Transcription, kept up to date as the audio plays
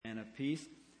peace,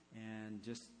 and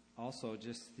just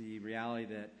the reality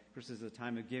that Christmas is a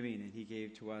time of giving, and he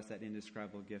gave to us that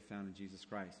indescribable gift found in Jesus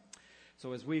Christ.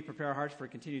 So as we prepare our hearts for a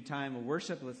continued time of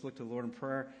worship, let's look to the Lord in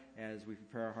prayer as we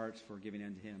prepare our hearts for giving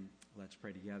unto him. Let's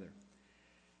pray together.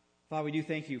 Father, we do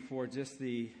thank you for just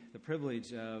the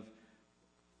privilege of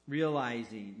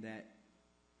realizing that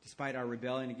despite our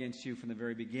rebellion against you from the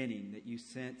very beginning, that you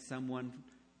sent someone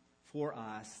for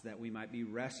us that we might be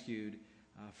rescued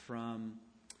from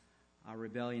our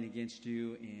rebellion against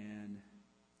you and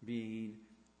being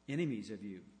enemies of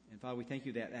you. And Father, we thank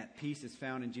you that that peace is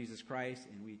found in Jesus Christ,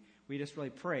 and we just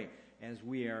really pray as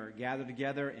we are gathered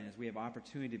together and as we have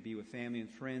opportunity to be with family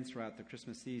and friends throughout the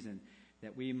Christmas season,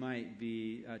 that we might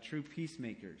be true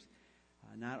peacemakers,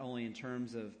 not only in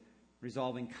terms of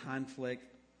resolving conflict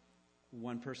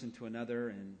one person to another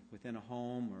and within a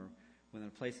home or within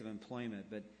a place of employment,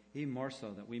 but even more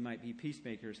so that we might be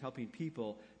peacemakers, helping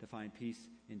people to find peace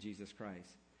in Jesus Christ.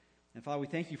 And Father, we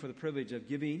thank you for the privilege of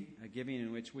giving, a giving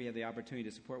in which we have the opportunity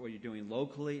to support what you're doing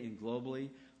locally and globally,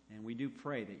 and we do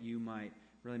pray that you might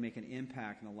really make an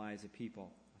impact in the lives of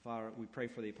people. Father, we pray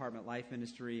for the Apartment Life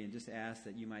Ministry and just ask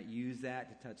that you might use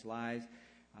that to touch lives.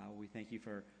 We thank you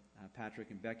for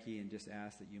Patrick and Becky, and just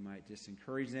ask that you might just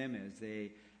encourage them as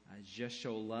they just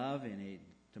show love in a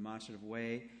demonstrative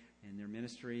way in their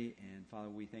ministry. And Father,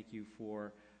 we thank you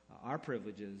for our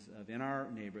privileges of in our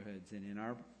neighborhoods and in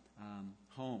our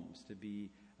homes to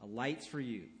be lights for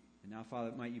you. And now,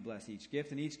 Father, might you bless each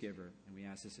gift and each giver. And we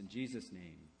ask this in Jesus'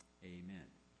 name. Amen.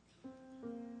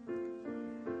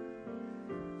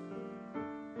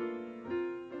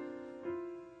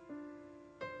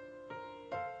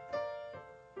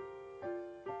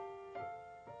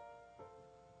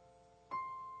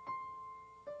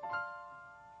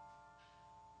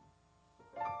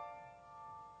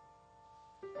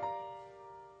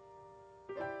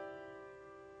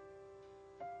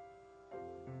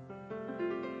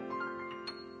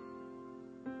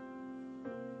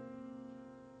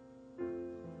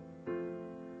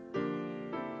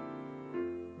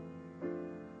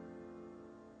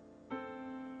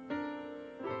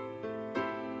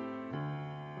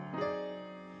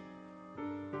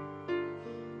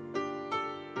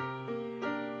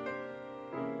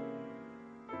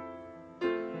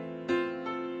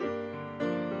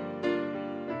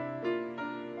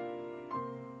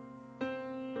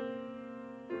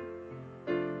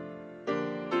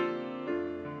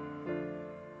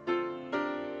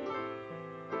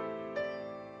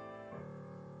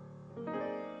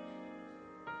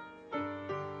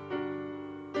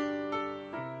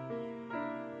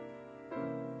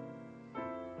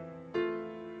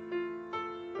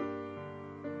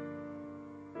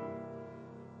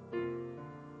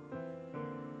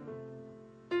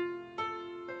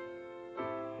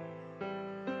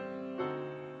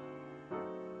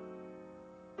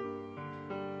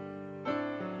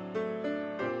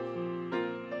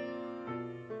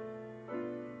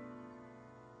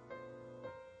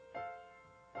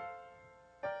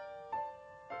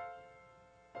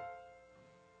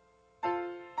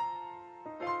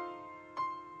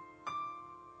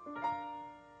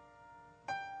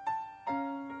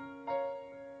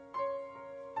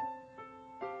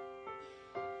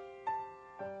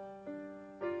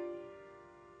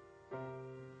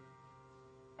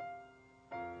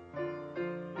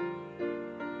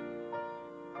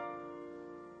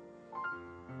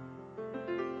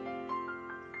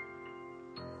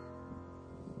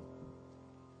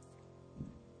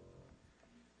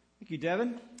 Thank you,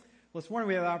 Devin. Well, this morning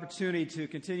we have the opportunity to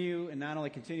continue, and not only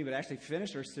continue, but actually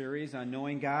finish our series on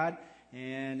knowing God.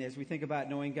 And as we think about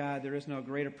knowing God, there is no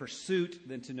greater pursuit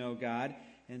than to know God.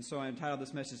 And so I entitled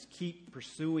this message, Keep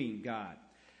Pursuing God.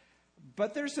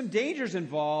 But there's some dangers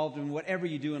involved in whatever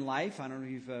you do in life. I don't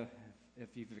know if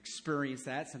you've experienced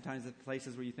that. Sometimes the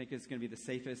places where you think it's going to be the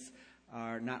safest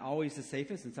are not always the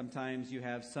safest, and sometimes you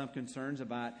have some concerns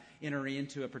about entering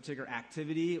into a particular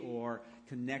activity or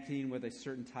connecting with a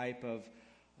certain type of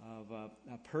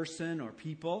a person or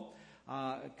people.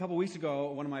 A couple weeks ago,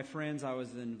 one of my friends I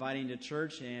was inviting to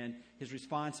church, and his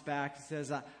response back says,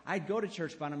 I'd go to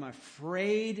church, but I'm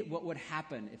afraid what would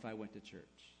happen if I went to church.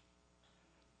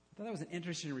 I thought that was an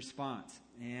interesting response,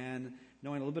 and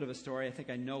knowing a little bit of a story, I think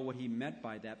I know what he meant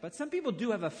by that. But some people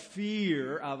do have a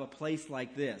fear of a place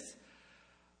like this.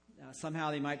 Somehow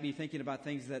they might be thinking about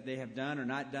things that they have done or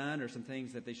not done, or some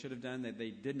things that they should have done that they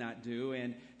did not do,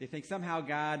 and they think somehow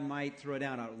God might throw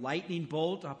down a lightning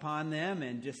bolt upon them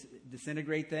and just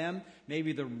disintegrate them.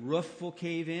 Maybe the roof will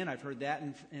cave in. I've heard that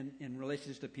in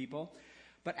relations to people.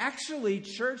 But actually,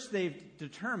 church, they've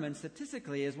determined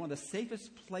statistically, is one of the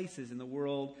safest places in the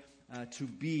world to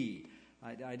be.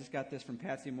 I just got this from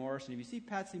Patsy Morris, and if you see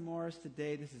Patsy Morris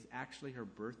today, this is actually her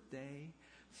birthday.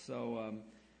 So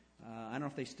I don't know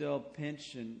if they still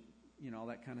pinch and, all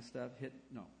that kind of stuff.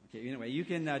 No. Okay, anyway, you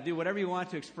can do whatever you want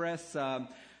to express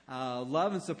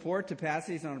love and support to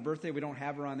Patsy. It's on her birthday. We don't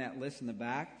have her on that list in the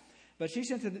back. But she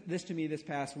sent this to me this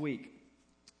past week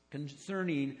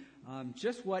concerning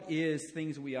just what is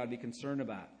things we ought to be concerned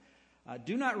about.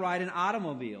 Do not ride in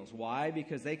automobiles. Why?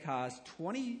 Because they cause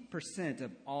 20%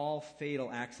 of all fatal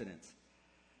accidents.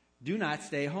 Do not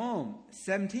stay home.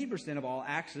 17% of all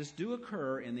accidents do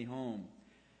occur in the home.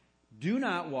 Do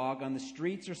not walk on the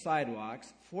streets or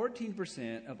sidewalks.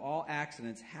 14% of all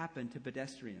accidents happen to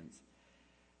pedestrians.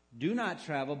 Do not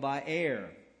travel by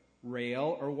air,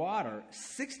 rail, or water.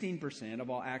 16% of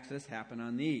all accidents happen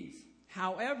on these.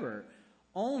 However,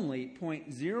 only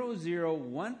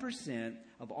 0.001%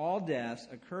 of all deaths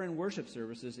occur in worship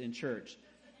services in church.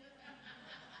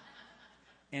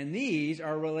 And these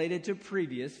are related to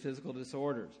previous physical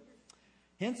disorders.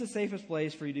 Hence, the safest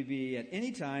place for you to be at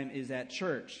any time is at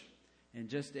church. And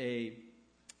just a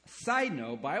side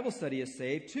note, Bible study is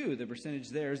safe too. The percentage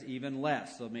there is even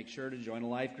less, so make sure to join a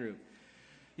life group.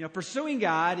 Pursuing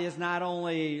God is not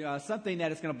only something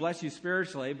that is going to bless you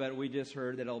spiritually, but we just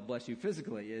heard that it'll bless you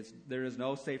physically. There is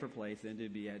no safer place than to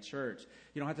be at church.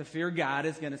 You don't have to fear God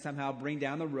is going to somehow bring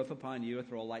down the roof upon you or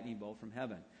throw a lightning bolt from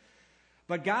heaven.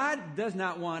 But God does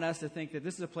not want us to think that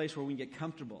this is a place where we can get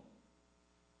comfortable.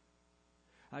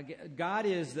 God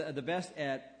is the best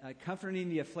at comforting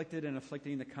the afflicted and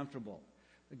afflicting the comfortable.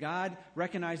 God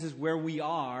recognizes where we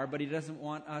are, but He doesn't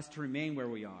want us to remain where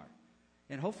we are.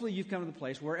 And hopefully you've come to the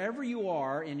place, wherever you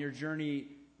are in your journey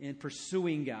in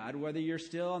pursuing God, whether you're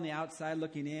still on the outside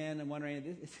looking in and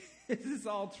wondering, is this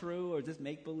all true, or is this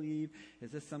make-believe?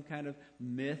 Is this some kind of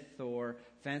myth or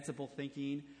fanciful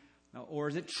thinking? Or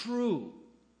is it true?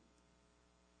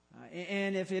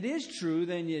 And if it is true,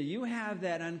 then you have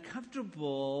that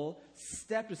uncomfortable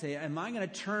step to say, am I going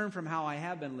to turn from how I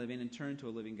have been living and turn to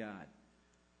a living God?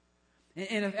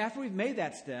 And if after we've made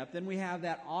that step, then we have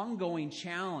that ongoing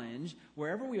challenge,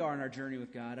 wherever we are in our journey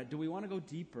with God, do we want to go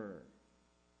deeper?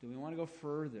 Do we want to go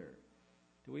further?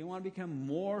 Do we want to become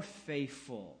more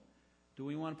faithful? Do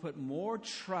we want to put more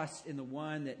trust in the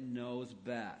one that knows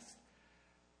best?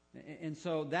 And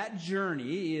so that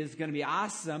journey is going to be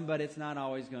awesome, but it's not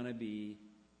always going to be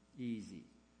easy.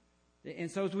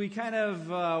 And so as we kind of,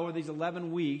 over these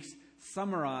 11 weeks,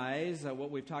 summarize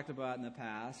what we've talked about in the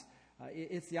past,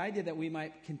 it's the idea that we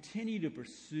might continue to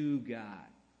pursue God.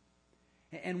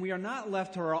 And we are not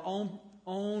left to our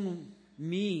own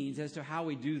means as to how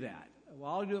we do that.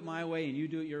 Well, I'll do it my way and you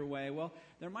do it your way. Well,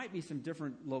 there might be some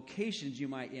different locations you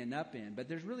might end up in, but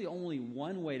there's really only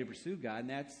one way to pursue God,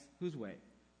 and that's whose way?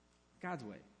 God's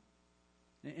way.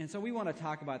 And so we want to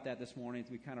talk about that this morning as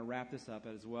we kind of wrap this up,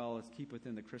 as well as keep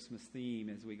within the Christmas theme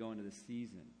as we go into the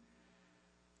season.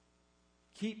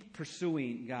 Keep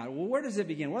pursuing God. Well, where does it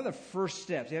begin? What are the first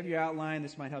steps? You have your outline.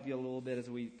 This might help you a little bit as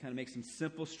we kind of make some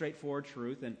simple, straightforward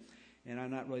truth. And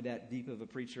I'm not really that deep of a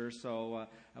preacher, so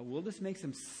we'll just make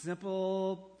some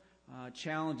simple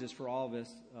challenges for all of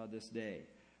us this day.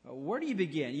 Where do you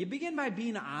begin? You begin by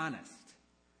being honest.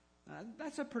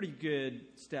 That's a pretty good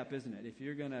step, isn't it? If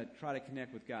you're going to try to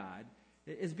connect with God,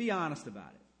 is be honest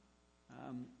about it.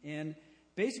 And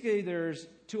basically, there's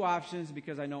two options.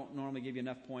 Because I don't normally give you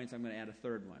enough points, I'm going to add a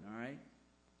third one, all right?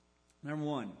 Number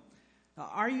one,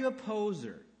 are you a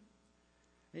poser?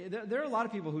 There are a lot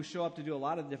of people who show up to do a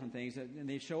lot of different things, and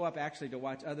they show up actually to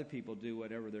watch other people do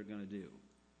whatever they're going to do.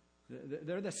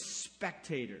 They're the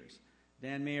spectators.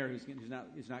 Dan Mayer, who's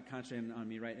not concentrating on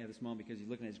me right now at this moment because he's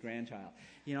looking at his grandchild.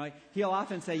 He'll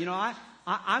often say,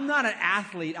 I'm not an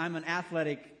athlete, I'm an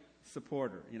athletic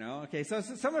supporter. Okay, so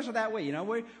much of that way.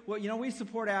 We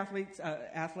support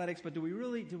athletics, but do we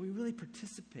really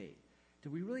participate? Do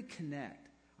we really connect?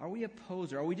 Are we a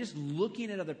poser? Are we just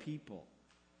looking at other people?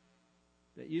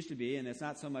 That used to be, and it's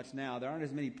not so much now. There aren't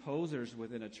as many posers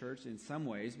within a church in some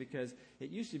ways, because it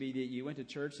used to be that you went to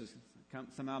church to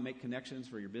somehow make connections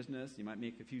for your business. You might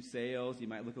make a few sales. You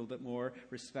might look a little bit more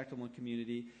respectable in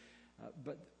community.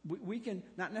 But we can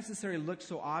not necessarily look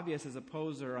so obvious as a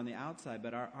poser on the outside,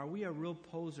 but are we a real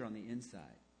poser on the inside?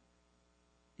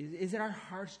 Is it our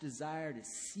heart's desire to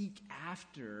seek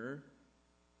after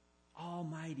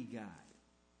Almighty God?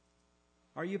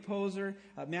 Are you a poser?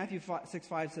 Matthew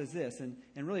 6:5 says this, and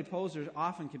really posers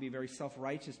often can be very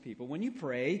self-righteous people. When you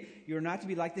pray, you are not to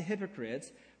be like the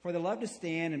hypocrites, for they love to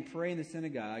stand and pray in the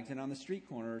synagogues and on the street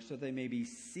corners so they may be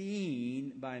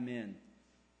seen by men.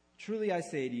 Truly I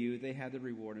say to you, they have the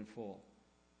reward in full.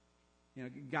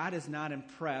 God is not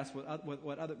impressed with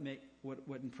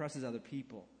what impresses other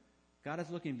people. God is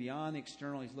looking beyond the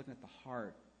external. He's looking at the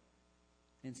heart.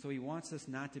 And so he wants us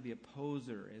not to be a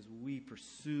poser as we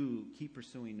keep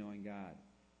pursuing knowing God.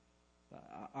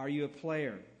 Are you a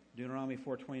player? Deuteronomy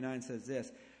 4:29 says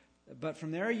this, "But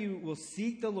from there you will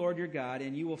seek the Lord your God,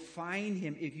 and you will find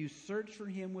him if you search for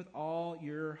him with all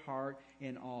your heart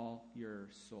and all your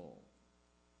soul."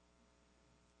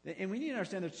 And we need to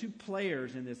understand there's two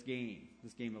players in this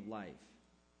game of life.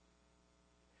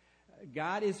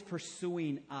 God is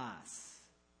pursuing us.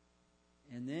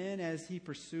 And then as he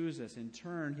pursues us, in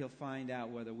turn, he'll find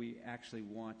out whether we actually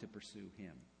want to pursue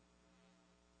him.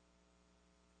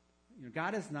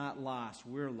 God is not lost.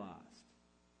 We're lost.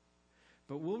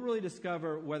 But we'll really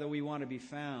discover whether we want to be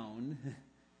found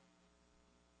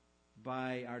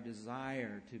by our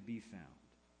desire to be found.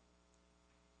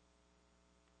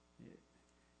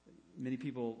 Many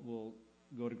people will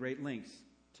go to great lengths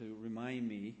to remind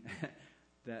me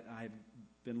that I've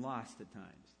been lost at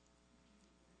times.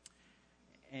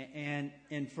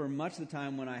 And for much of the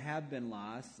time when I have been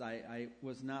lost, I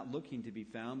was not looking to be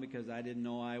found because I didn't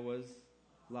know I was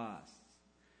lost.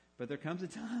 But there comes a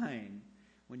time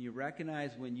when you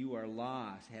recognize when you are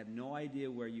lost, have no idea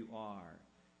where you are,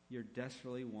 you're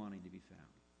desperately wanting to be found.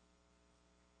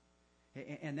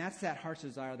 And that's that heart's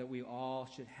desire that we all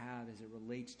should have as it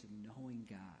relates to knowing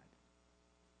God.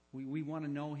 We want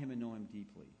to know him and know him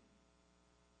deeply.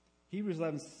 Hebrews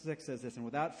 11:6 says this, "And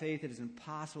without faith it is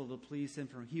impossible to please him,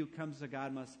 for he who comes to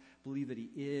God must believe that he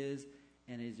is,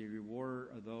 and is a rewarder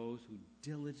of those who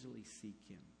diligently seek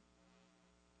him."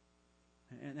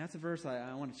 And that's a verse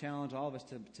I want to challenge all of us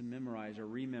to memorize or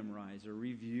rememorize or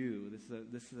review.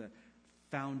 This is a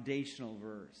foundational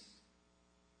verse.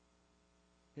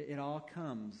 It all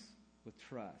comes with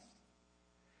trust.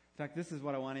 In fact, this is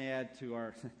what I want to add to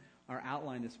our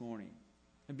outline this morning.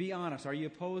 And be honest, are you a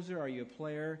poser? Are you a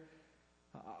player?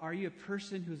 Are you a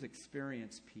person who's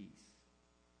experienced peace?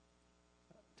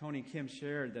 Tony and Kim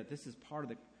shared that this is part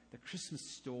of the Christmas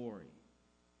story.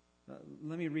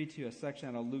 Let me read to you a section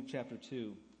out of Luke chapter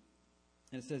 2.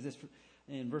 And it says this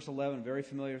in verse 11, a very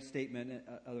familiar statement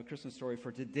of the Christmas story.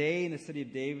 "For today in the city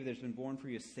of David there's been born for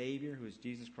you a Savior who is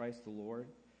Jesus Christ the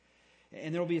Lord.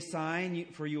 And there will be a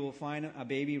sign, for you will find a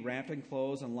baby wrapped in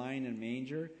clothes and lying in a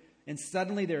manger. And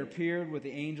suddenly there appeared with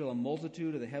the angel a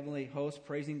multitude of the heavenly host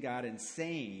praising God and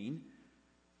saying,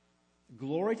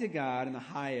 'Glory to God in the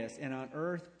highest, and on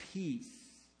earth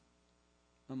peace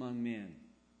among men,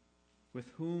 with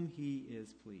whom he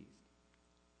is pleased.'"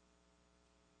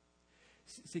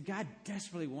 See, God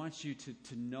desperately wants you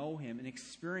to know him and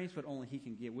experience what only he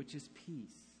can give, which is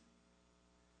peace.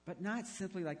 But not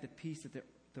simply like the peace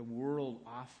that the world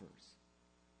offers.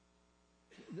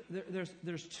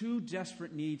 There's two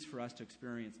desperate needs for us to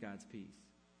experience God's peace.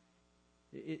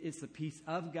 It's the peace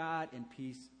of God and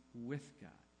peace with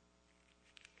God.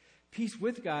 Peace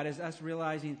with God is us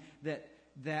realizing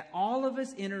that all of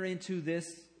us enter into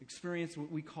this experience,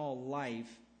 what we call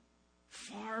life,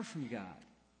 far from God.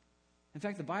 In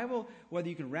fact, the Bible, whether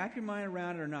you can wrap your mind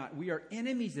around it or not, we are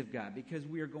enemies of God because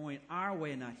we are going our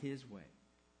way and not his way.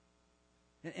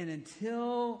 And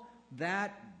until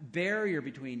that barrier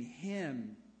between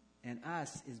him and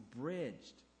us is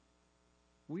bridged,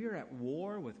 we are at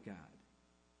war with God.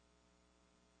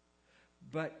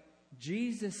 But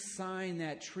Jesus signed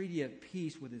that treaty of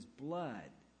peace with his blood.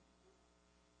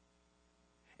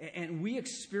 And we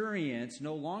experience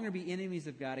no longer be enemies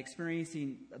of God,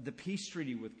 experiencing the peace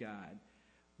treaty with God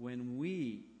when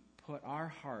we put our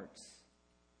hearts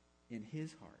in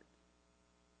his heart.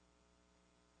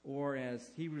 Or as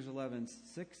Hebrews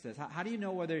 11:6 says, how do you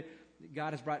know whether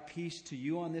God has brought peace to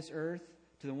you on this earth,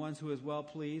 to the ones who is well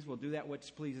pleased? Well, do that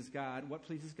which pleases God. What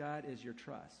pleases God is your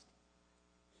trust.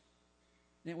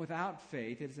 And without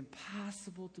faith, it is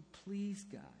impossible to please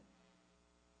God.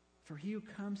 For he who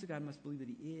comes to God must believe that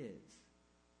he is,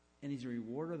 and he's a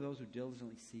rewarder of those who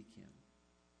diligently seek him.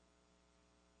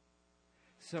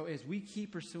 So as we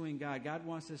keep pursuing God, God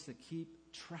wants us to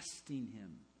keep trusting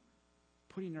him,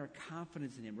 putting our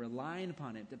confidence in him, relying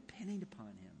upon him, depending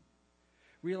upon him,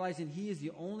 realizing he is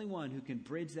the only one who can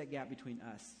bridge that gap between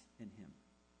us and him.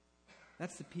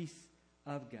 That's the peace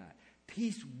of God.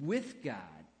 Peace with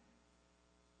God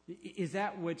is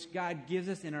that which God gives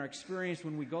us in our experience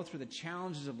when we go through the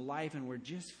challenges of life and we're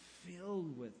just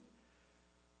filled with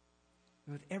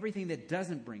everything that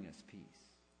doesn't bring us peace.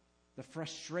 The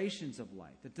frustrations of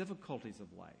life, the difficulties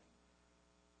of life,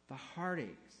 the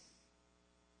heartaches.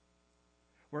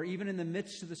 Where even in the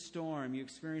midst of the storm, you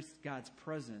experience God's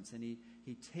presence and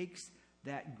he takes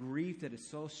that grief that is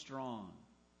so strong,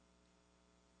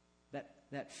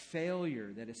 that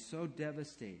failure that is so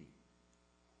devastating,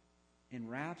 and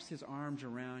wraps his arms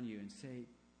around you and say,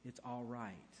 it's all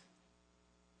right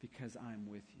because I'm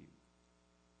with you.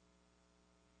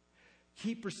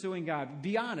 Keep pursuing God.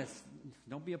 Be honest.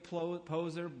 Don't be a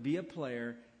poser. Be a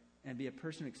player and be a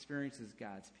person who experiences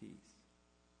God's peace.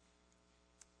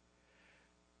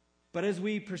 But as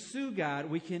we pursue God,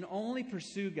 we can only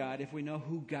pursue God if we know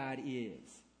who God is.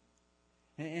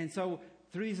 And so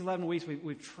through these 11 weeks,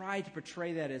 we've tried to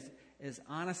portray that as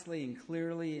honestly and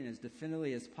clearly and as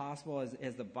definitively as possible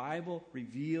as the Bible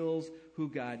reveals who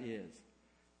God is.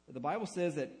 The Bible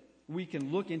says that we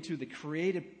can look into the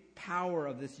creative power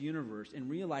of this universe and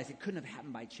realize it couldn't have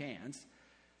happened by chance.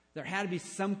 There had to be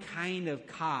some kind of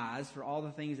cause for all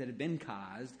the things that had been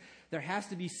caused. There has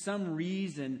to be some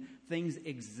reason things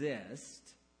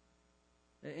exist.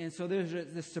 And so there's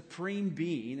the supreme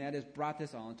being that has brought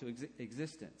this all into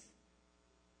existence.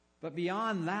 But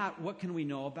beyond that, what can we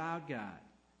know about God?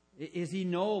 Is he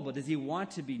knowable? Does he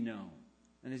want to be known?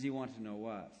 And does he want to know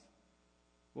us?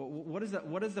 Well, what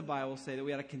does the Bible say that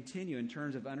we ought to continue in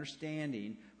terms of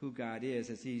understanding who God is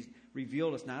as he's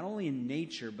revealed us not only in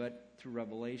nature but through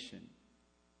revelation,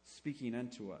 speaking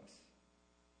unto us?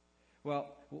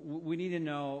 Well, we need to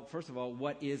know, first of all,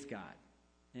 what is God?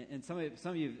 And some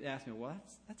of you have asked me, well,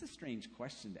 that's a strange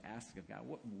question to ask of God.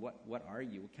 What are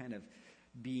you? What kind of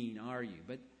being are you?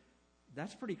 But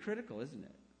that's pretty critical, isn't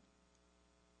it?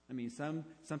 I mean, some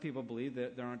people believe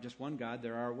that there aren't just one God.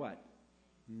 There are what?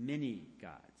 Many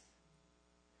gods.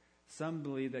 Some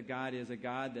believe that God is a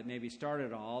God that maybe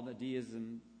started all, the deist,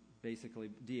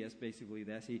 basically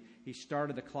this. He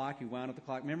started the clock, he wound up the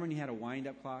clock. Remember when you had a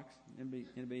wind-up clocks?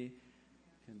 Anybody?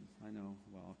 I know.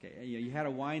 Well, okay. You had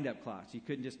a wind-up clock. So you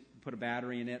couldn't just put a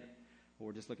battery in it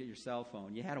or just look at your cell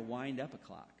phone. You had to wind up a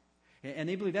clock. And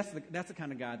they believe that's the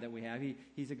kind of God that we have.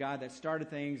 He's a God that started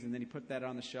things, and then he put that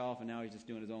on the shelf, and now he's just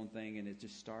doing his own thing, and it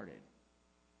just started.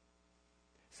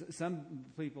 Some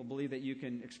people believe that you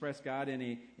can express God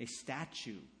in a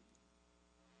statue.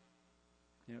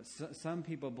 Some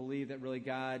people believe that really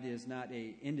God is not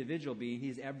an individual being.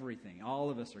 He's everything. All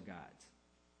of us are gods.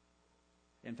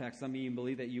 In fact, some even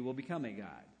believe that you will become a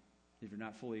God if you're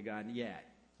not fully a God yet.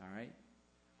 All right?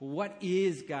 Well, what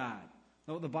is God?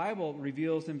 Well, the Bible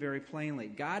reveals him very plainly.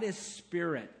 God is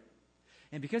spirit.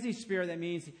 And because he's spirit, that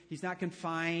means he's not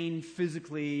confined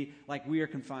physically like we are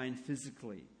confined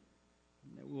physically.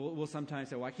 We'll sometimes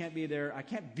say, well, I can't be there,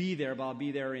 but I'll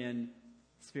be there in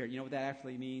spirit. You know what that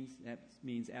actually means? That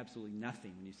means absolutely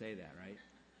nothing when you say that, right?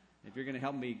 If you're going to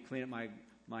help me clean up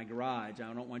my garage,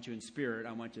 I don't want you in spirit,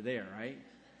 I want you there, right?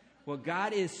 Well,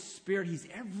 God is spirit. He's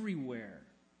everywhere.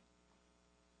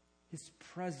 His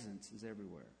presence is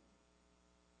everywhere.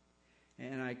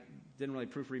 And I didn't really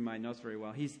proofread my notes very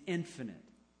well. He's infinite.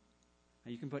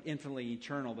 Now, you can put infinitely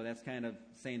eternal, but that's kind of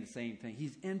saying the same thing.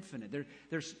 He's infinite.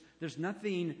 There's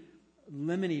nothing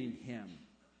limiting him.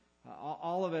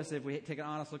 All of us, if we take an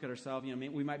honest look at ourselves,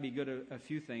 we might be good at a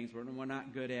few things, but we're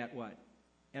not good at what?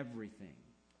 Everything.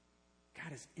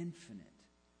 God is infinite.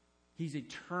 He's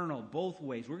eternal both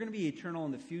ways. We're going to be eternal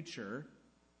in the future.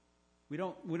 We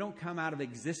don't come out of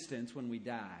existence when we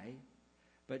die.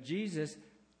 But Jesus,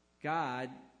 God,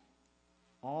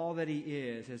 all that he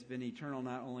is has been eternal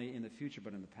not only in the future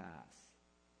but in the past.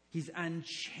 He's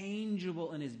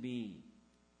unchangeable in his being.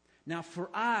 Now, for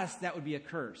us, that would be a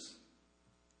curse.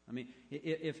 I mean,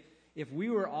 if we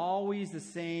were always the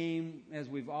same as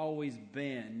we've always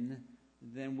been,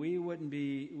 then we wouldn't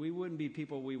be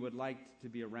people we would like to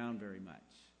be around very much,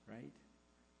 right?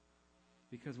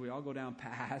 Because we all go down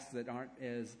paths that aren't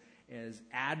as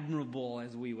admirable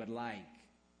as we would like.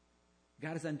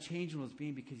 God is unchangeable as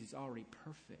being because he's already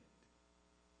perfect.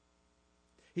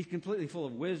 He's completely full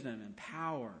of wisdom and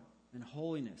power and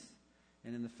holiness.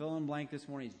 And in the fill-in-blank this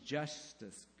morning is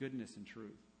justice, goodness, and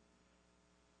truth.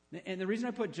 And the reason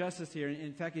I put justice here,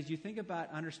 in fact, is you think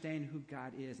about understanding who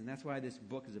God is, and that's why this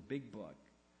book is a big book.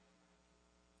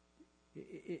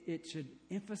 It should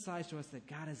emphasize to us that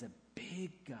God is a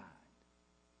big God.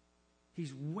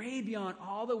 He's way beyond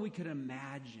all that we could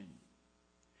imagine.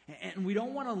 And we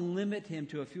don't want to limit him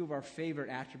to a few of our favorite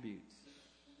attributes.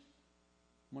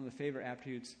 One of the favorite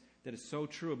attributes that is so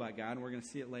true about God, and we're going to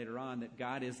see it later on, that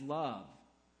God is love.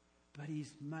 But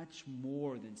he's much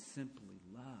more than simply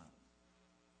love.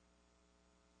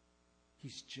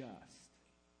 He's just.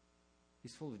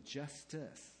 He's full of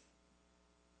justice.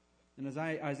 And as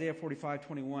Isaiah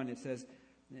 45:21, it says,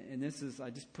 and this is, I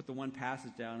just put the one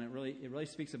passage down, and it really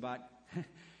speaks about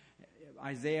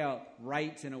Isaiah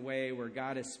writes in a way where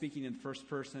God is speaking in the first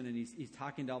person, and he's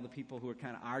talking to all the people who are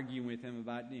kind of arguing with him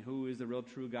about who is the real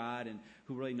true God and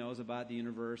who really knows about the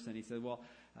universe. And he says, well,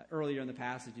 earlier in the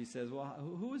passage, he says, well,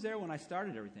 who was there when I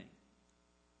started everything?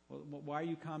 Well, why are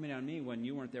you commenting on me when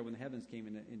you weren't there when the heavens came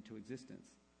into existence?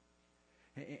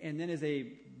 And then as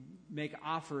they make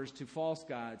offers to false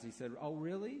gods, he said, oh,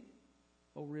 really?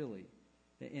 Oh, really?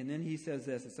 And then he says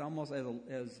this. It's almost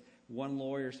as one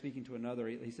lawyer speaking to another.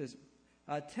 He says,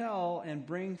 tell and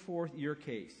bring forth your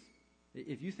case.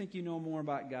 If you think you know more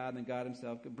about God than God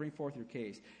himself, bring forth your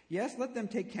case. Yes, let them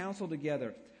take counsel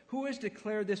together. Who has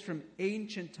declared this from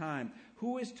ancient time?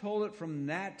 Who has told it from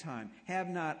that time? Have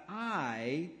not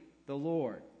I, the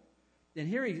Lord? And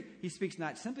here he speaks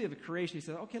not simply of a creation. He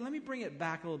says, okay, let me bring it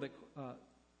back a little bit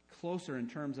closer in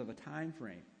terms of a time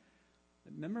frame.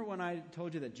 Remember when I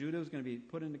told you that Judah was going to be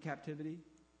put into captivity?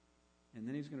 And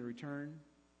then he was going to return?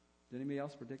 Did anybody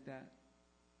else predict that?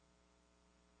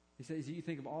 He says, you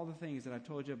think of all the things that I've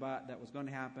told you about that was going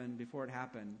to happen before it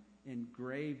happened in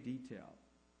grave detail.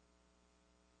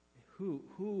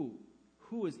 Who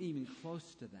is even close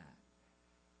to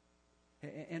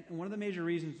that? And one of the major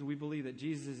reasons we believe that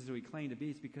Jesus is who he claimed to be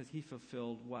is because he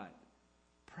fulfilled what?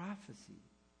 Prophecy.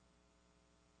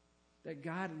 That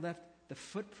God left the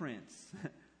footprints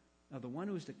of the one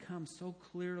who was to come so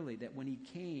clearly that when he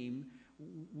came,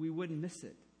 we wouldn't miss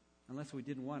it unless we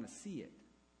didn't want to see it.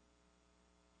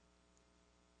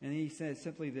 And he says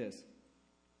simply this,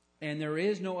 and there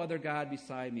is no other God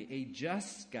beside me, a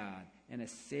just God and a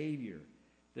Savior.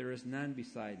 There is none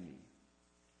beside me.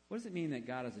 What does it mean that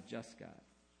God is a just God?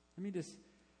 Let me just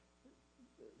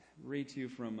read to you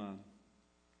from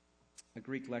a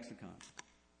Greek lexicon.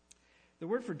 The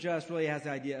word for just really has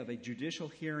the idea of a judicial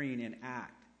hearing and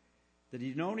act, the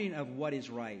denoting of what is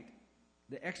right,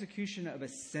 the execution of a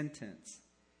sentence.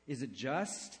 Is it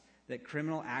just that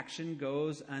criminal action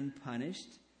goes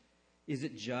unpunished? Is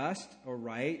it just or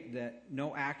right that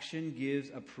no action gives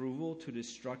approval to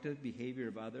destructive behavior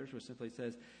of others? Or simply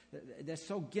says that's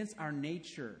so against our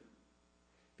nature.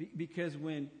 Because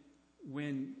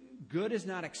when good is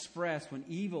not expressed, when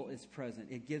evil is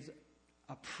present, it gives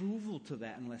approval to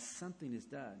that unless something is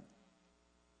done.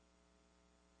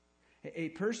 A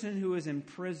person who is in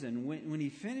prison, when he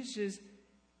finishes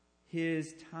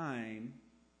his time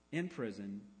in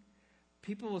prison,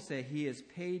 people will say he has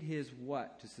paid his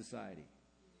what to society?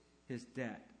 His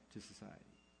debt to society.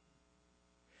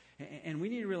 And we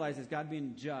need to realize this, God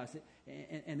being just,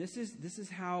 and this is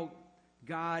how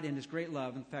God in his great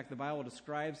love, in fact, the Bible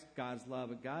describes God's love,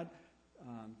 but God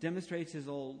demonstrates his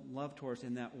old love towards us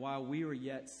in that while we were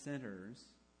yet sinners,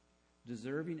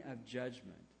 deserving of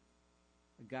judgment,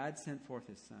 God sent forth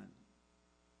his Son.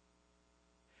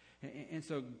 And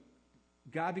so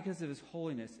God, because of his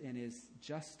holiness and his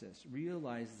justice,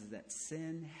 realizes that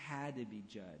sin had to be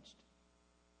judged.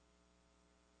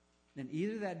 And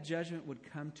either that judgment would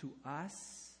come to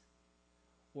us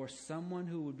or someone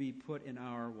who would be put in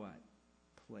our what?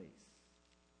 Place.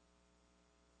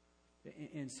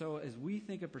 And so as we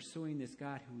think of pursuing this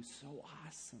God who is so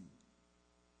awesome,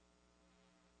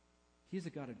 he's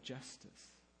a God of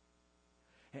justice.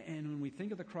 And when we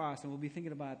think of the cross, and we'll be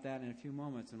thinking about that in a few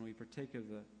moments when we partake of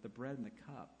the bread and the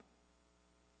cup,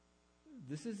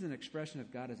 this is an expression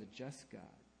of God as a just God,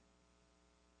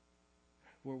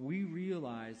 where we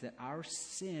realize that our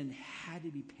sin had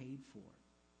to be paid for.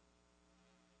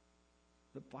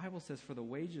 The Bible says, for the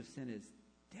wage of sin is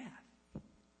death.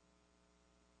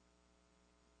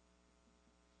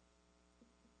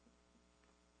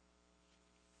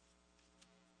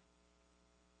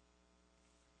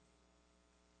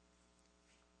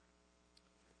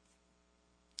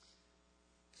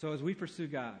 So as we pursue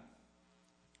God,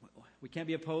 we can't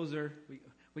be a poser.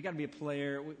 We got to be a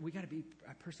player. We got to be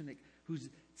a person who's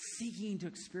seeking to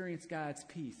experience God's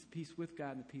peace with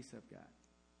God and the peace of God.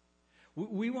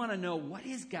 We want to know, what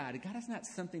is God? God is not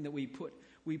something that we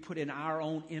put in our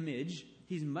own image.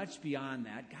 He's much beyond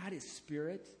that. God is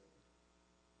spirit.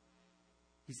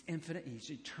 He's infinite. He's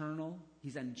eternal.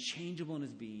 He's unchangeable in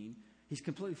his being. He's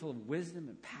completely full of wisdom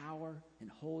and power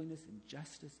and holiness and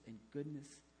justice and goodness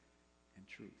and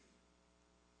truth.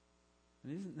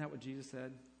 And isn't that what Jesus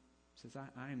said? He says,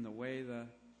 I am the way, the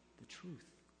truth.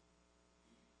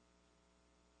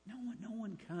 No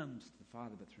one comes to the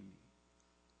Father but through me.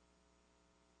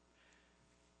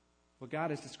 Well,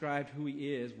 God has described who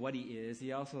he is, what he is.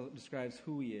 He also describes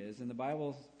who he is. And the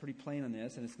Bible is pretty plain on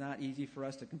this, and it's not easy for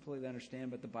us to completely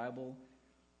understand, but the Bible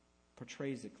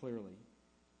portrays it clearly.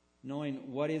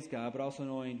 Knowing what is God, but also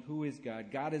knowing who is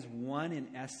God. God is one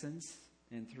in essence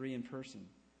and three in person.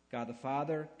 God the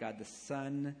Father, God the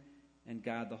Son, and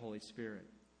God the Holy Spirit.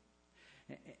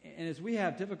 And as we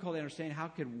have difficulty understanding how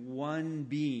could one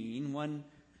being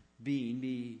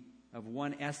be of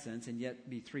one essence and yet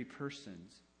be three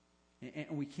persons, and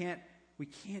we we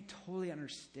can't totally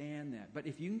understand that. But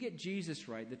if you can get Jesus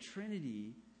right, the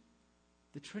Trinity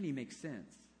makes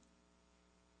sense.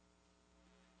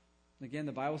 Again,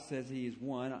 the Bible says he is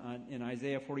one. In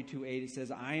Isaiah 42:8, it says,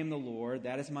 I am the Lord,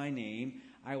 that is my name.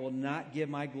 I will not give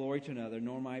my glory to another,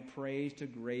 nor my praise to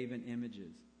graven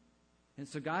images. And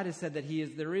so God has said that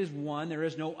there is one, there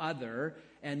is no other,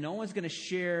 and no one's going to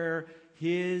share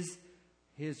his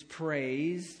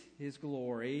praise, his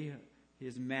glory,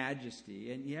 his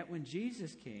majesty. And yet when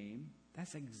Jesus came,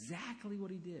 that's exactly what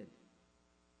he did.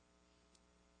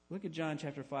 Look at John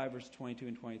chapter 5, verse 22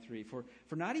 and 23. For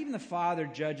not even the Father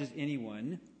judges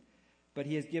anyone, but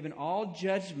he has given all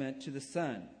judgment to the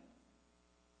Son,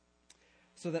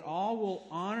 so that all will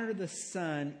honor the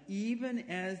Son even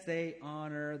as they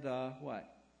honor the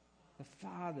what? The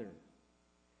Father.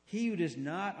 He who does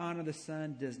not honor the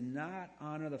Son does not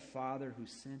honor the Father who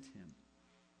sent him.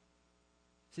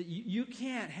 So you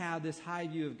can't have this high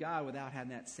view of God without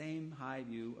having that same high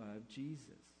view of Jesus.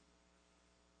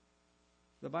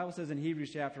 The Bible says in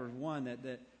Hebrews chapter 1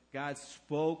 that God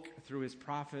spoke through his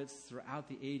prophets throughout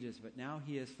the ages, but now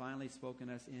he has finally spoken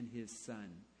us in his Son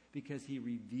because he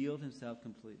revealed himself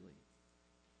completely.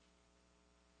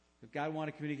 If God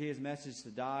wanted to communicate his message to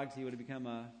dogs, he would have become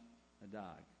a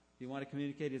dog. If he wanted to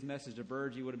communicate his message to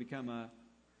birds, he would have become a...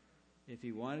 If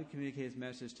he wanted to communicate his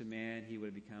message to man, he would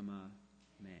have become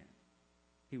a man.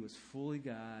 He was fully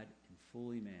God and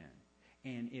fully man.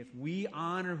 And if we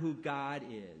honor who God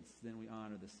is, then we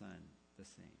honor the Son the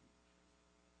same.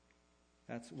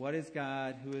 That's what is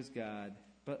God, who is God.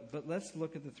 But let's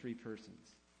look at the three persons.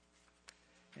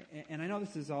 And I know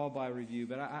this is all by review,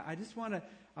 but I just want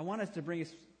us to bring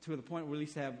us to the point where we at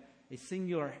least have a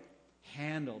singular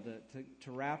handle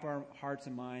to wrap our hearts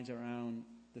and minds around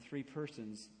the three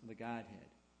persons of the Godhead.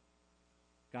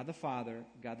 God the Father,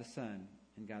 God the Son,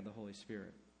 and God the Holy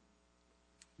Spirit.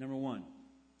 Number one,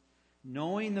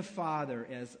 knowing the Father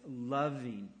as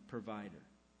loving provider.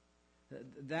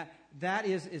 That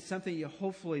is something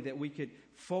hopefully that we could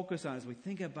focus on as we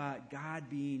think about God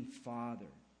being Father.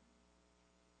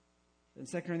 In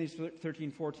 2 Corinthians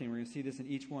 13:14, we're going to see this in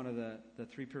each one of the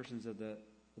three persons of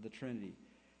the Trinity.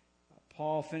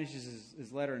 Paul finishes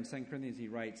his letter in 2 Corinthians. He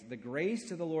writes, the grace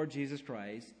to the Lord Jesus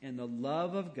Christ and the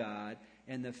love of God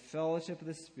and the fellowship of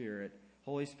the Spirit,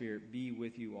 Holy Spirit, be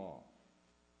with you all.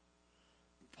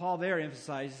 Paul there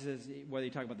emphasizes, whether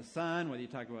you talk about the Son, whether you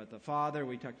talk about the Father,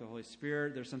 whether you talk about the Holy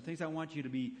Spirit, there's some things I want you to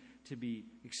be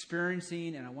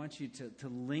experiencing, and I want you to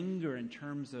linger in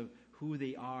terms of who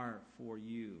they are for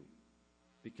you,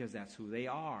 because that's who they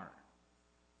are.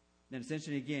 Then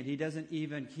essentially, again, he doesn't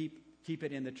even keep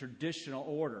it in the traditional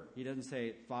order. He doesn't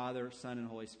say Father, Son, and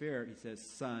Holy Spirit. He says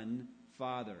Son,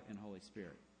 Father, and Holy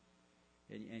Spirit.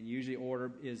 And usually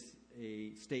order is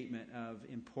a statement of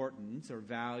importance or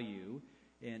value.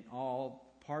 And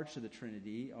all parts of the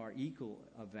Trinity are equal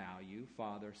of value,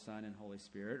 Father, Son, and Holy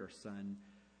Spirit, or Son,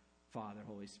 Father,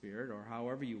 Holy Spirit, or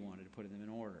however you wanted to put them in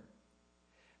order.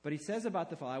 But he says about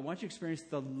the Father, I want you to experience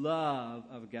the love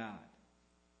of God.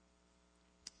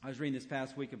 I was reading this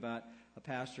past week about a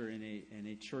pastor in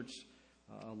a church,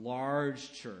 a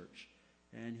large church,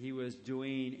 and he was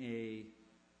doing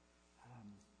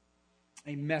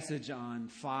a message on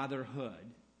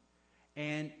fatherhood.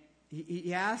 And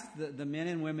he asked the men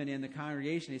and women in the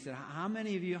congregation, he said, how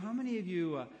many of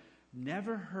you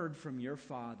never heard from your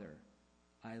father,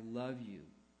 I love you,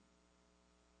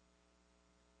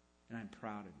 and I'm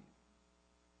proud of you?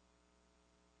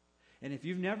 And if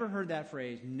you've never heard that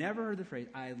phrase, never heard the phrase,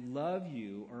 I love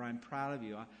you, or I'm proud of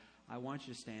you, I want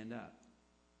you to stand up.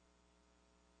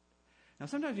 Now,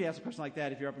 sometimes you ask a question like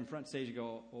that, if you're up in front stage, you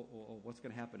go, what's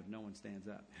going to happen if no one stands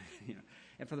up?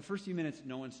 And for the first few minutes,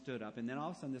 no one stood up. And then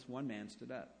all of a sudden, this one man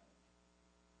stood up.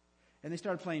 And they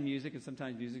started playing music, and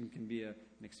sometimes music can be an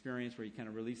experience where you kind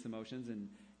of release emotions.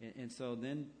 And so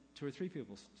then 2 or 3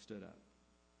 people stood up.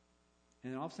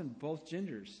 And then all of a sudden, both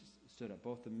genders stood up,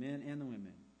 both the men and the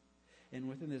women. And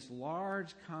within this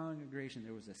large congregation,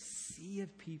 there was a sea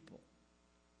of people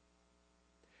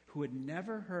who had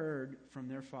never heard from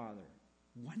their father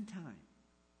one time,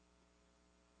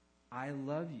 I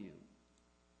love you,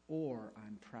 or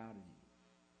I'm proud of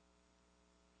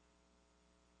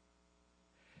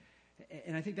you.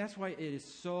 And I think that's why it is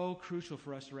so crucial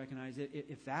for us to recognize it.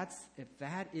 If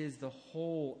that is the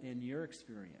whole in your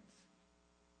experience,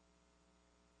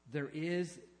 there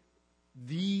is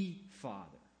the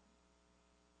Father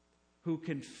who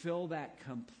can fill that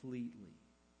completely.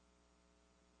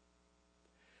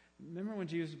 Remember when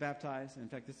Jesus was baptized? In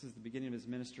fact, this is the beginning of his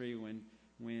ministry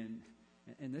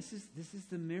and this is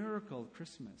the miracle of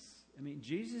Christmas. I mean,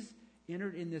 Jesus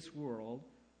entered in this world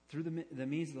through the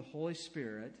means of the Holy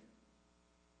Spirit,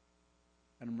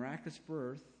 and a miraculous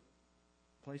birth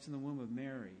placed in the womb of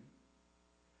Mary.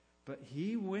 But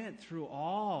he went through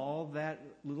all that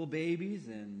little babies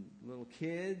and little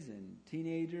kids and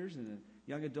teenagers and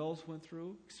young adults went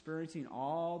through, experiencing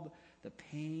all the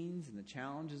pains and the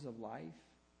challenges of life.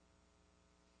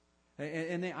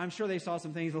 And I'm sure they saw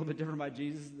some things a little bit different about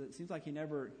Jesus. It seems like he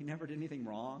never did anything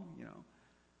wrong, you know.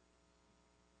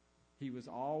 He was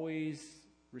always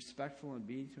respectful and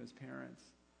obedient to his parents.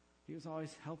 He was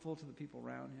always helpful to the people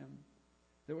around him.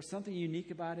 There was something unique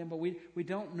about him, but we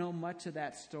don't know much of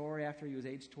that story after he was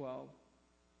age 12.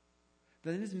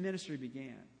 Then his ministry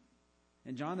began.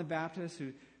 And John the Baptist,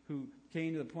 who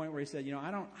came to the point where he said, you know,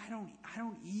 I don't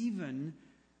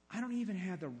even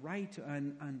have the right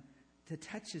to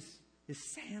touch his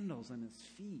sandals on his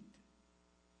feet,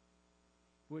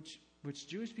 which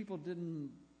Jewish people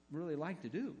didn't really like to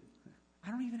do. I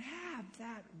don't even have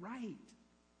that right.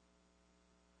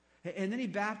 And then he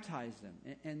baptized them.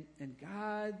 And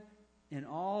God, in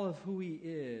all of who he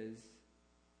is,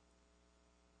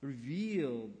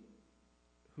 revealed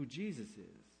who Jesus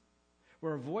is.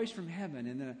 Where a voice from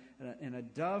heaven and a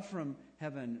dove from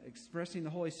heaven expressing the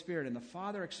Holy Spirit, and the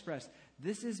Father expressed,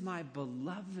 "This is my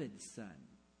beloved Son,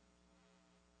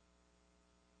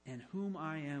 in whom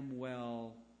I am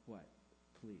well," what?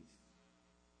 Pleased.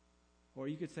 Or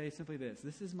you could say simply this: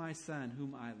 "This is my Son,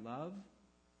 whom I love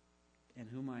and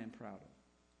whom I am proud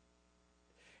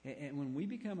of." And when we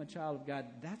become a child of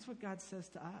God, that's what God says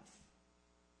to us.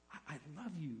 I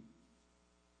love you.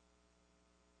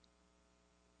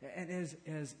 And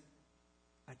as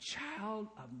a child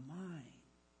of mine,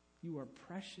 you are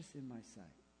precious in my sight.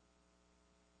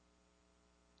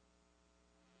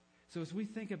 So as we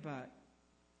think about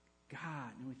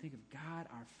God, and we think of God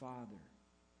our Father,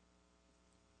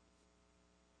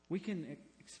 we can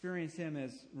experience him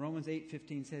as Romans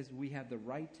 8:15 says, we have the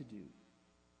right to do.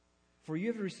 "For you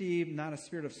have received not a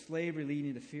spirit of slavery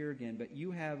leading to fear again, but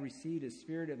you have received a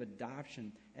spirit of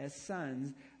adoption as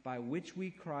sons, by which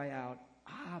we cry out,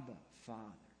 Abba,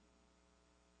 Father."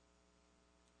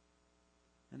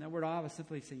 And that word Abba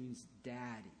simply means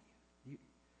daddy.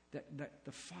 That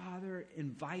the Father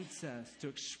invites us to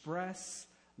express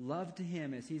love to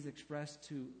him as he's expressed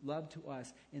love to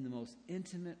us in the most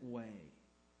intimate way.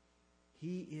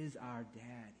 He is our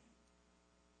daddy.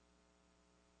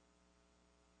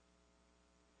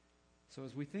 So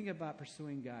as we think about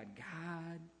pursuing God,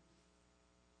 God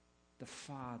the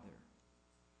Father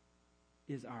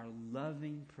is our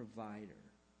loving provider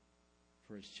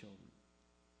for his children.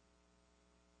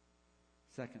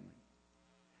 Secondly,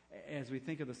 as we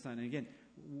think of the Son, and again,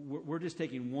 we're just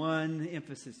taking one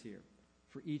emphasis here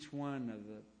for each one of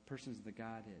the persons of the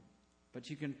Godhead. But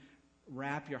you can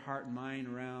wrap your heart and mind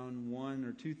around one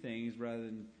or two things rather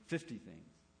than 50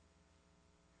 things.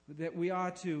 That we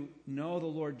ought to know the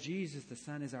Lord Jesus, the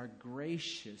Son, is our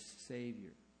gracious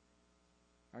Savior.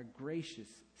 Our gracious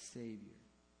Savior.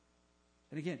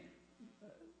 And again,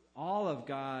 all of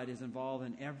God is involved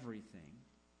in everything.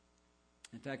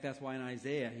 In fact, that's why in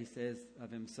Isaiah he says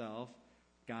of himself,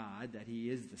 God, that he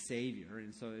is the Savior.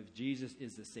 And so if Jesus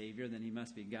is the Savior, then he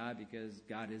must be God, because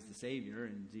God is the Savior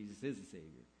and Jesus is the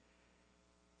Savior.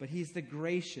 But he's the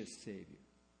gracious Savior.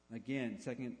 Again,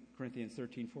 2 Corinthians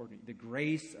 13:14, "The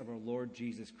grace of our Lord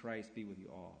Jesus Christ be with you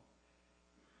all."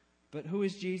 But who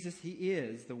is Jesus? He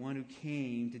is the one who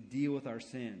came to deal with our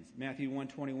sins. Matthew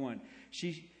 1:21,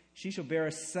 She shall bear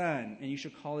a son, and you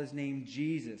shall call his name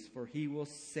Jesus, for he will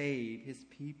save his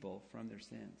people from their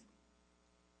sins.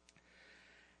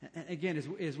 And again,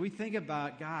 as we think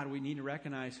about God, we need to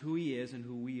recognize who he is and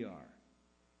who we are.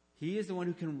 He is the one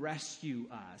who can rescue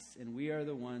us, and we are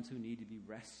the ones who need to be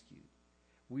rescued.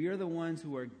 We are the ones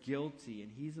who are guilty,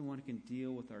 and he's the one who can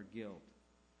deal with our guilt.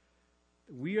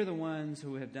 We are the ones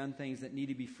who have done things that need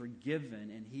to be forgiven,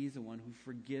 and he's the one who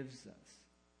forgives us.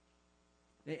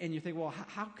 And you think, well,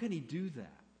 how can he do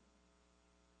that?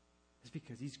 It's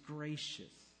because he's gracious.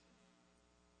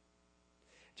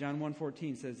 John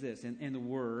 1:14 says this, and the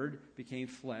Word became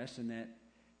flesh, and that,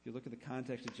 if you look at the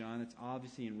context of John, it's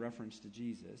obviously in reference to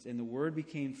Jesus. "And the Word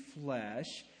became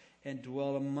flesh and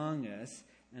dwelt among us,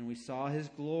 and we saw his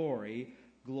glory.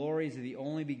 Glory is the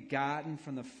only begotten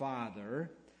from the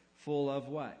Father, full of"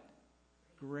 what?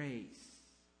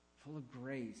 Grace. Full of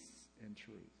grace and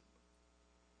truth.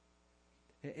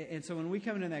 And so when we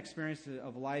come into that experience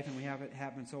of life, and we have it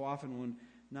happen so often, when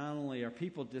not only are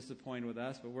people disappointed with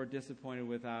us, but we're disappointed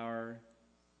with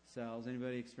ourselves.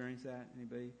 Anybody experience that?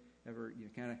 Anybody ever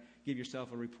kind of give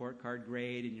yourself a report card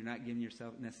grade and you're not giving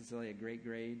yourself necessarily a great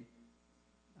grade?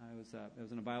 I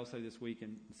was in a Bible study this week,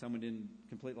 and someone didn't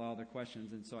complete all their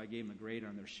questions, and so I gave them a grade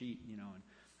on their sheet,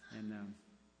 and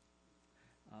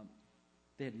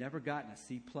they had never gotten a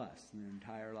C+ in their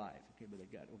entire life. Okay, but they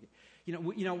got okay.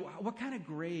 What kind of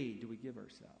grade do we give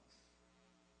ourselves?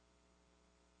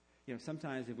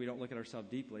 Sometimes if we don't look at ourselves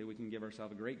deeply, we can give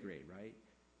ourselves a great grade, right?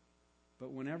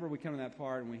 But whenever we come to that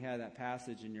part and we had that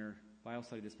passage in your Bible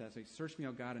study this past week, search me,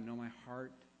 O God, and know my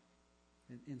heart,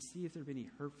 and see if there be any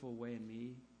hurtful way in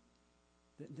me.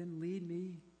 Then lead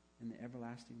me in the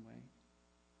everlasting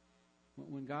way.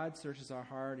 When God searches our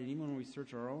heart, and even when we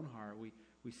search our own heart,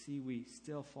 we see we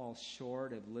still fall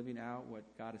short of living out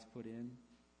what God has put in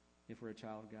if we're a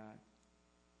child of God.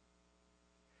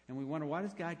 And we wonder, why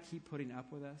does God keep putting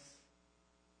up with us?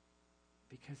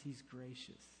 Because He's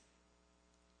gracious.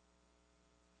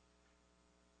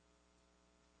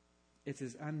 It's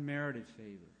His unmerited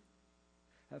favor.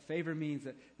 That favor means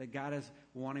that God is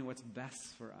wanting what's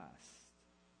best for us.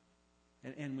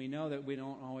 And we know that we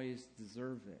don't always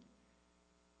deserve it.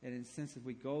 And in a sense, if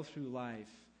we go through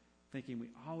life thinking we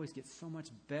always get so much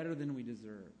better than we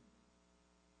deserve,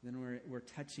 then we're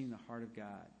touching the heart of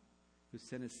God, who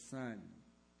sent His Son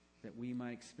that we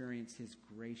might experience His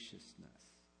graciousness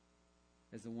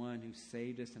as the one who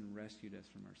saved us and rescued us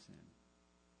from our sin.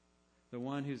 The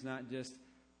one who's not just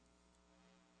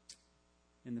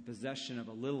in the possession of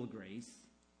a little grace.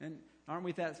 And aren't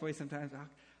we that way sometimes?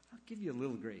 I'll give you a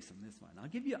little grace on this one. I'll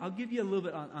give you a little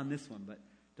bit on this one, but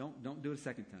don't do it a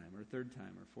second time or a third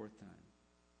time or a fourth time.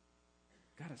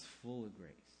 God is full of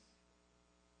grace.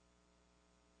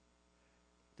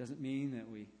 Doesn't mean that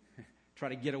we try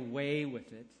to get away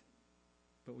with it,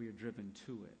 but we are driven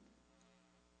to it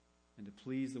and to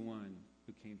please the one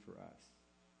who came for us.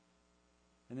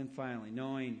 And then finally,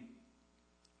 knowing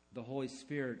the Holy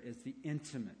Spirit is the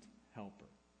intimate helper.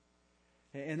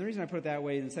 And the reason I put it that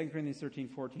way, in 2 Corinthians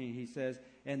 13:14, he says,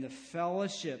 "And the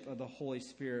fellowship of the Holy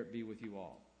Spirit be with you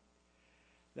all."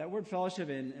 That word fellowship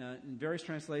in various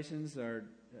translations, or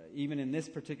even in this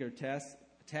particular text,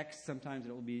 sometimes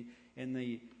it will be in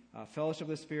the fellowship of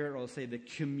the Spirit, or it'll say the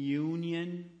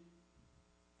communion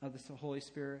of the Holy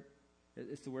Spirit.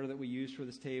 It's the word that we use for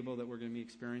this table that we're going to be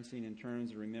experiencing in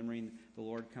terms of remembering the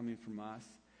Lord coming from us.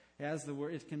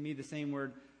 It can be the same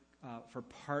word for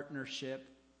partnership.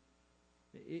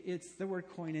 It's the word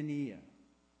koinonia.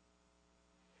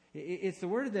 It's the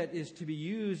word that is to be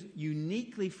used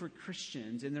uniquely for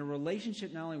Christians in their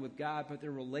relationship not only with God, but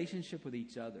their relationship with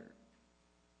each other.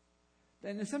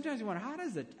 And sometimes you wonder, how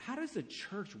does the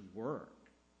church work?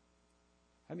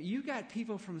 I mean, you got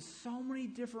people from so many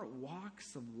different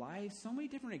walks of life, so many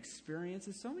different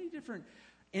experiences, so many different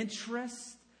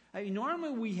interests. I mean,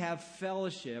 normally we have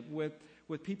fellowship with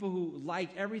people who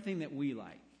like everything that we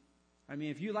like. I mean,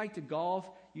 if you like to golf,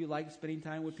 you like spending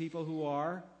time with people who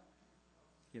are...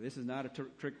 Yeah, this is not a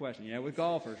trick question. Yeah, with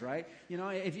golfers, right?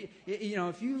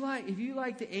 If you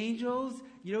like the Angels,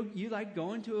 you like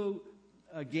going to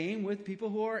a game with people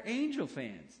who are Angel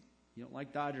fans. You don't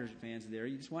like Dodgers fans there.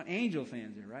 You just want Angel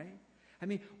fans there, right? I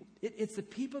mean, it's the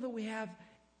people that we have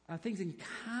things in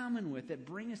common with that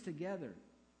bring us together.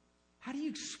 How do you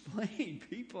explain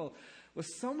people with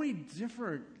so many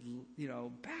different,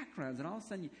 backgrounds, and all of a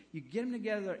sudden you get them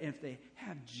together, and if they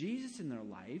have Jesus in their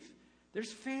life,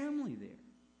 there's family there.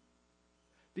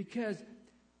 Because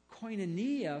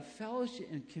koinonia, fellowship,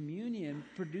 and communion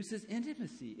produces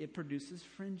intimacy. It produces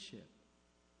friendship.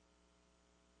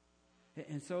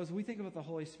 And so as we think about the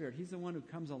Holy Spirit, He's the one who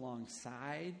comes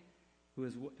alongside,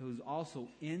 who's also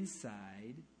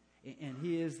inside, and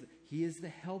He is the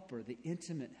helper, the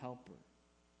intimate helper.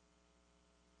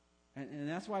 And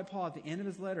that's why Paul, at the end of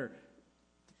his letter,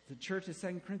 the church of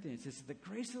 2 Corinthians, says, "The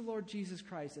grace of the Lord Jesus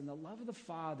Christ and the love of the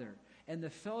Father and the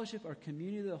fellowship or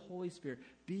communion of the Holy Spirit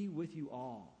be with you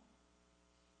all."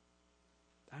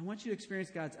 I want you to experience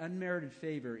God's unmerited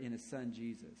favor in His Son,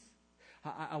 Jesus.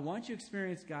 I want you to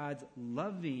experience God's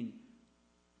loving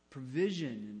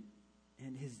provision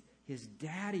and His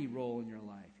daddy role in your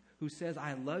life, who says,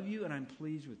 "I love you and I'm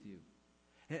pleased with you."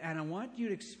 And I want you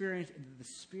to experience that the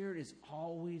Spirit is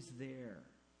always there,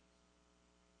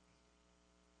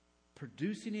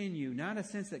 producing in you, not a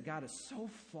sense that God is so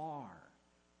far,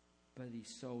 but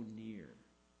He's so near.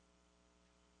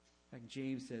 Like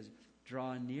James says,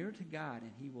 draw near to God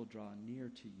and He will draw near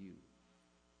to you.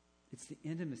 It's the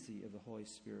intimacy of the Holy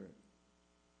Spirit.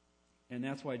 And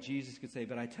that's why Jesus could say,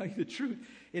 "But I tell you the truth,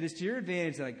 it is to your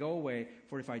advantage that I go away,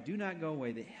 for if I do not go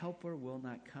away, the Helper will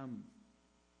not come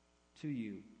to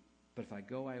you. But if I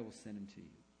go, I will send Him to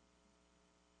you."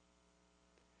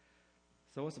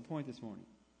 So what's the point this morning?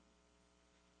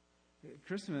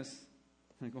 Christmas,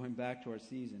 going back to our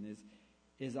season,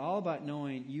 is all about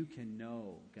knowing you can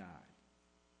know God.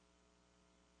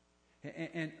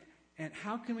 And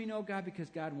how can we know God? Because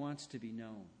God wants to be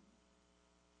known.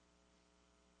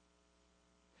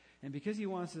 And because he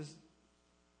wants us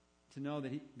to know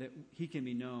that he can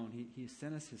be known, he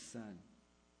sent us his Son.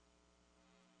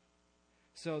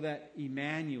 So that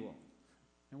Emmanuel,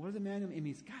 and what does Emmanuel mean? It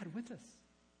means God with us.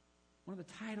 One of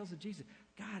the titles of Jesus.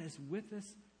 God is with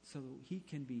us so that he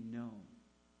can be known.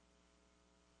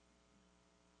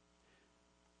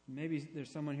 Maybe there's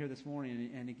someone here this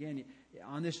morning, and again,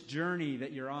 on this journey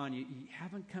that you're on, you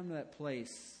haven't come to that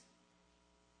place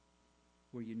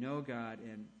where you know God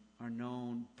and are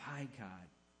known by God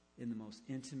in the most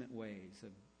intimate ways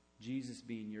of Jesus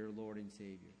being your Lord and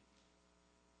Savior.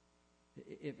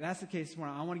 If that's the case this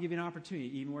morning, I want to give you an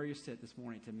opportunity, even where you sit this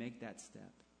morning, to make that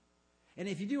step. And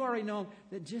if you do already know,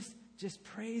 that just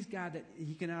praise God that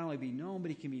he can not only be known,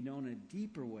 but he can be known in a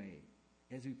deeper way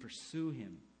as we pursue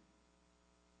him.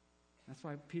 That's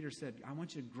why Peter said, I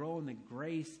want you to grow in the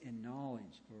grace and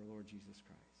knowledge of our Lord Jesus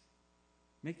Christ.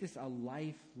 Make this a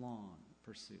lifelong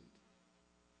pursuit.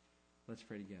 Let's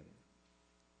pray together.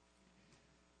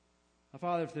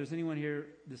 Father, if there's anyone here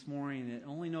this morning that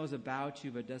only knows about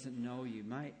you but doesn't know you,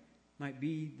 might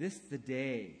be this the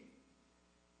day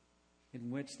in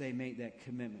which they make that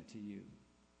commitment to you.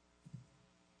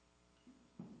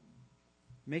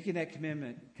 Making that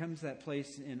commitment comes to that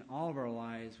place in all of our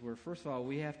lives where, first of all,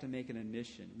 we have to make an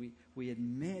admission. We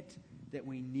admit that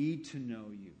we need to know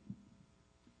you.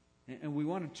 And we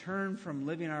want to turn from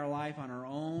living our life on our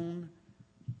own,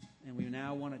 and we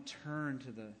now want to turn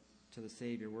to the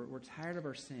Savior. We're tired of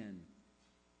our sin,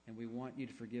 and we want you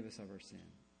to forgive us of our sin.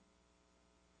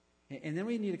 And then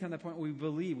we need to come to that point where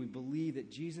we believe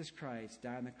that Jesus Christ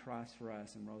died on the cross for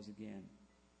us and rose again.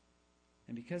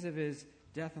 And because of his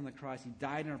death on the cross, he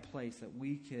died in our place that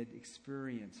we could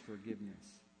experience forgiveness.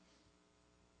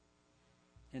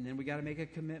 And then we got to make a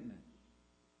commitment.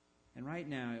 And right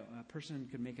now, a person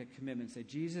could make a commitment and say,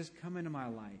 Jesus, come into my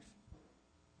life.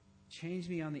 Change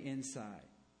me on the inside.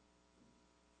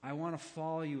 I want to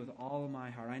follow you with all of my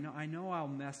heart. I know I'll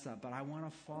mess up, but I want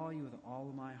to follow you with all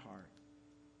of my heart.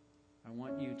 I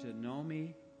want you to know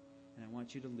me, and I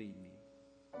want you to lead me.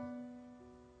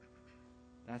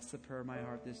 That's the prayer of my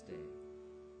heart this day.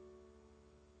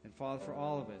 And Father, for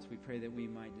all of us, we pray that we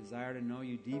might desire to know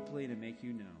you deeply and to make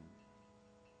you known.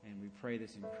 And we pray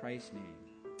this in Christ's name.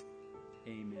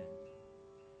 Amen.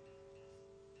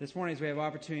 This morning, as we have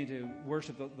opportunity to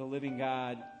worship the living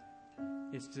God,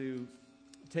 is to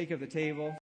take of the table.